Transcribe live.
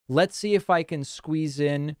Let's see if I can squeeze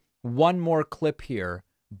in one more clip here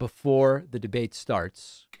before the debate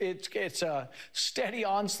starts. It's a steady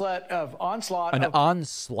onslaught. An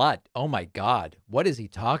onslaught. Oh my God. What is he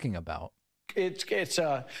talking about? It's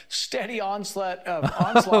a steady onslaught.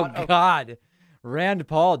 Oh God. Rand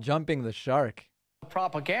Paul jumping the shark.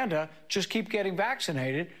 Propaganda. Just keep getting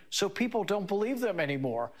vaccinated so people don't believe them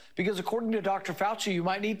anymore. Because according to Dr. Fauci, you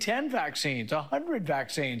might need 10 vaccines, 100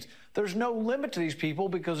 vaccines. There's no limit to these people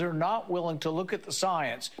because they're not willing to look at the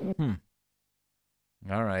science.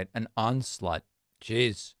 All right. An onslaught.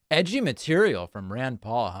 Jeez. Edgy material from Rand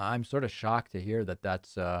Paul. Huh? I'm sort of shocked to hear that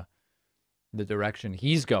that's the direction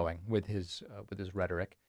he's going with his rhetoric.